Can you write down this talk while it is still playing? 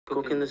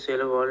Cook and the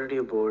sailor were already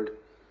aboard.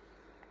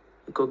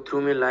 The cook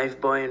threw me a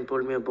lifebuoy and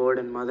pulled me aboard,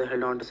 and mother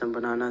held on to some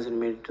bananas and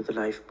made it to the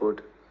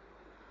lifeboat.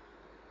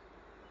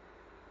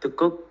 The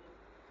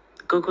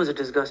cook was a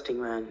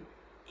disgusting man.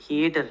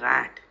 He ate a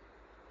rat.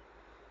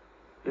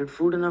 We had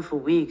food enough for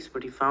weeks,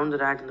 but he found the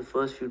rat in the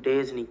first few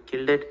days and he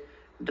killed it,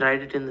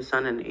 dried it in the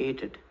sun, and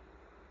ate it.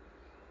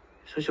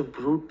 Such a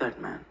brute, that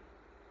man.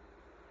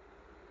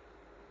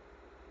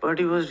 But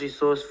he was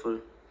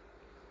resourceful.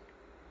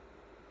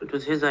 It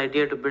was his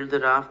idea to build the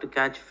raft to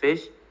catch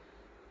fish.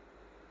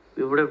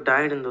 We would have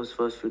died in those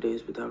first few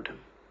days without him.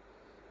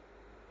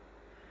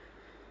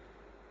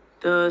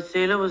 The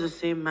sailor was the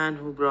same man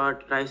who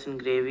brought rice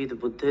and gravy, the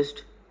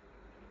Buddhist.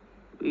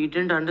 We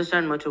didn't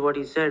understand much of what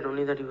he said,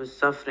 only that he was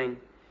suffering.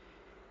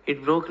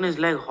 He'd broken his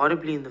leg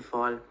horribly in the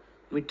fall.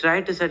 We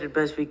tried to set it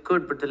best we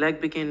could, but the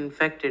leg became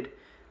infected.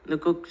 The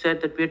cook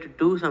said that we had to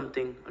do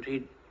something or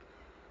he'd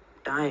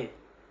die.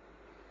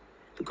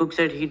 The cook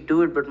said he'd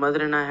do it, but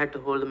mother and I had to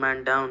hold the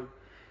man down.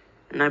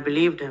 And I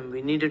believed him.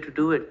 We needed to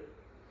do it.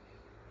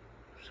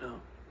 So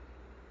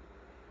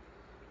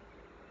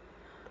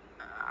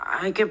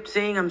I kept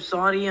saying, I'm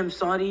sorry, I'm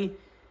sorry.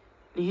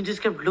 And he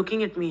just kept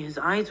looking at me. His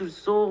eyes were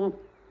so...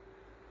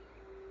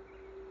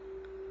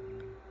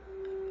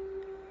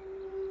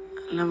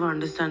 I'll never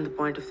understand the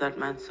point of that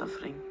man's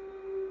suffering.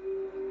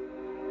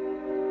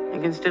 I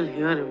can still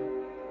hear him.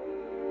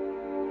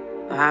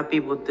 The happy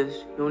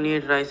Buddhist. He only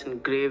ate rice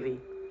and gravy.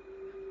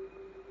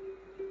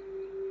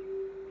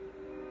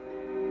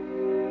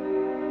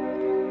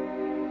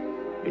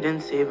 We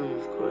didn't save him,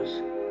 of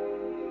course.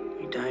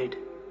 He died.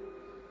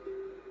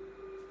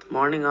 The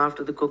morning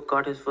after, the cook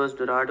caught his first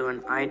dorado,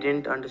 and I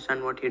didn't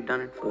understand what he had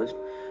done at first.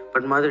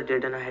 But mother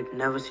did, and I had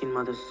never seen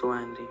mother so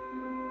angry.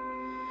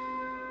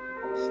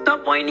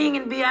 Stop whining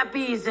and be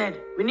happy, he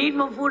said. We need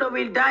more food or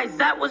we'll die.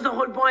 That was the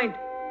whole point.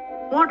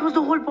 What was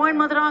the whole point,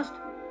 mother asked.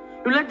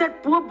 You let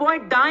that poor boy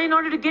die in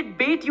order to get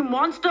bait, you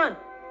monster.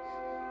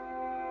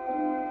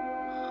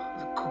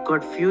 The cook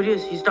got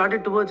furious. He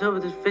started towards her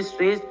with his fist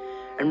raised,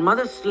 and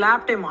mother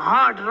slapped him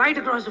hard right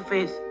across the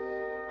face.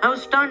 I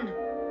was stunned.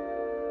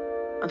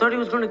 I thought he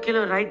was going to kill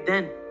her right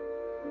then.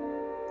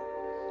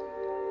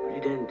 But he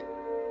didn't.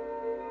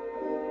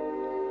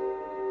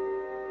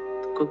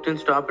 The cook didn't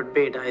stop at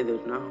bait either,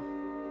 no.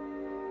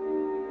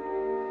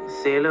 The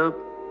sailor,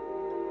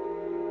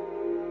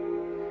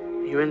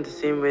 he went the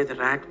same way the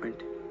rat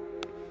went.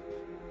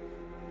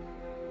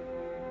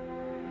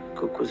 The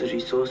cook was a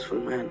resourceful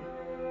man.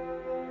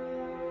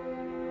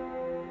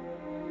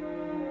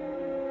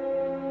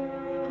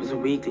 It was a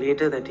week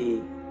later that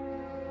he...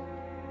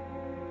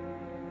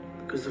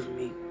 Because of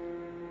me.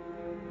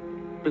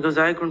 Because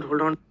I couldn't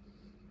hold on.